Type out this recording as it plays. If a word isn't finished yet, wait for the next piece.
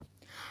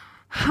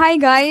Hi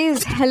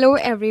guys, hello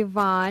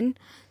everyone.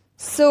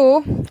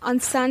 So,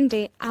 on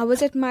Sunday, I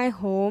was at my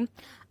home.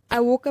 I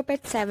woke up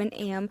at 7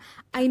 a.m.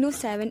 I know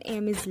 7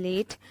 a.m. is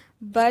late,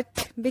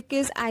 but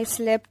because I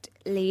slept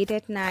late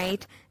at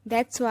night,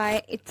 that's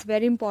why it's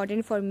very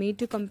important for me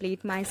to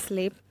complete my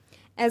sleep,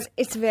 as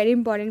it's very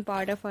important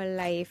part of our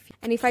life.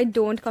 And if I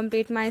don't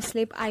complete my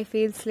sleep, I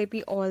feel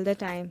sleepy all the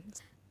time.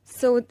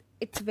 So,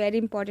 it's very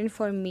important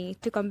for me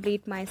to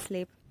complete my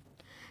sleep.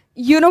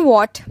 You know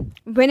what?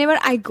 Whenever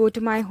I go to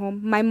my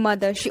home, my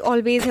mother, she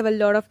always have a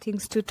lot of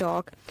things to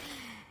talk,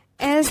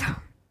 as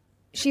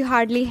she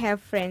hardly have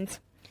friends.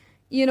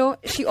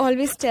 She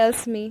always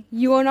tells me,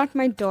 "You are not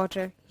my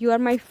daughter, you are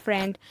my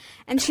friend,"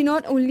 and she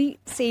not only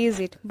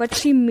says it, but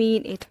she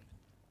mean it.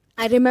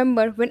 I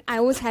remember when I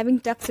was having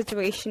tough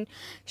situation,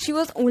 she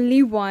was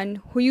only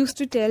one who used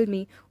to tell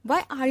me,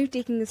 "Why are you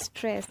taking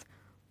stress?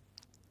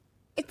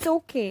 It's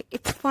okay,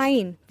 it's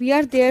fine, we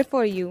are there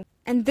for you."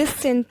 And this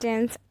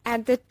sentence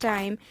at the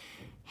time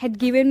had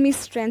given me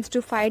strength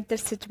to fight the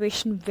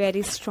situation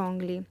very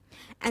strongly.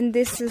 And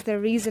this is the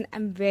reason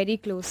I'm very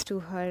close to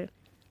her.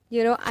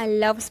 I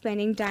love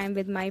spending time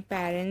with my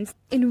parents.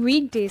 In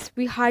weekdays,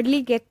 we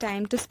hardly get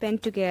time to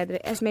spend together,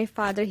 as my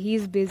father, he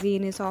is busy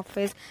in his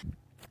office.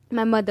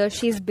 My mother,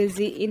 she's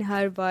busy in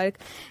her work,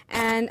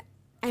 and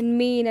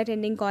me in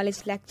attending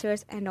college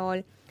lectures and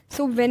all.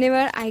 So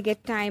whenever I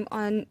get time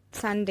on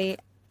Sunday,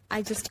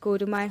 I just go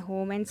to my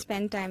home and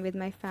spend time with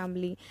my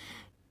family.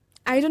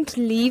 I don't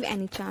leave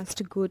any chance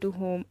to go to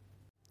home.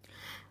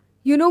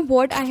 You know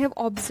what I have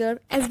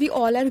observed? As we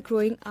all are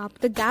growing up,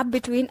 the gap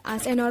between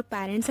us and our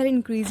parents are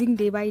increasing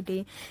day by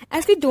day.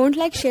 As we don't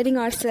like sharing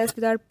ourselves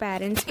with our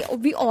parents,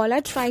 we all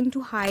are trying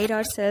to hide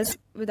ourselves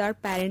with our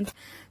parents.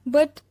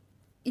 But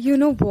you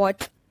know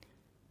what?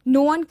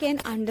 No one can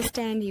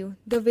understand you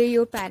the way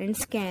your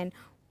parents can.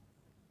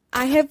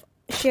 I have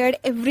shared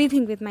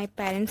everything with my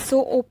parents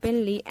so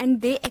openly, and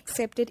they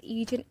accepted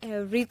each and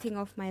everything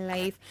of my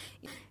life.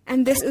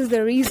 And this is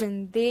the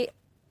reason they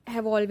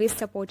have always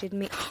supported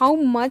me. How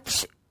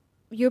much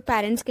your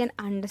parents can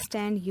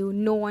understand you,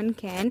 no one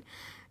can.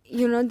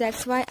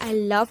 That's why I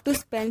love to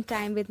spend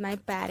time with my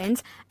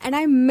parents, and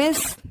I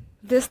miss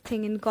this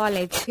thing in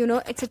college.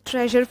 It's a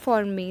treasure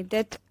for me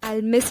that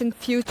I'll miss in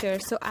future,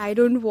 so I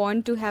don't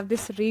want to have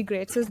this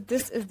regret. So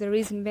this is the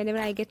reason whenever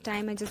I get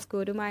time, I just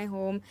go to my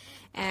home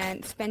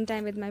and spend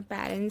time with my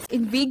parents.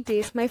 In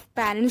weekdays, my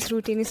parents'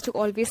 routine is to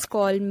always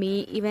call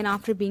me even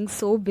after being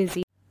so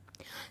busy.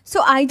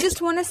 So I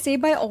just want to say,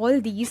 by all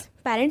these,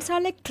 parents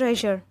are like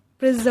treasure.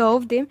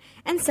 Preserve them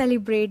and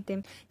celebrate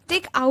them.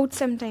 Take out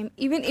some time,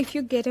 even if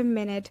you get a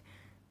minute.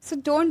 So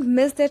don't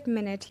miss that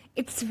minute.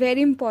 It's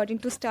very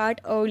important to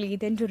start early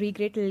than to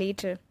regret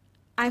later.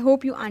 I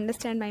hope you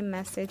understand my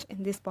message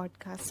in this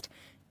podcast.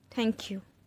 Thank you.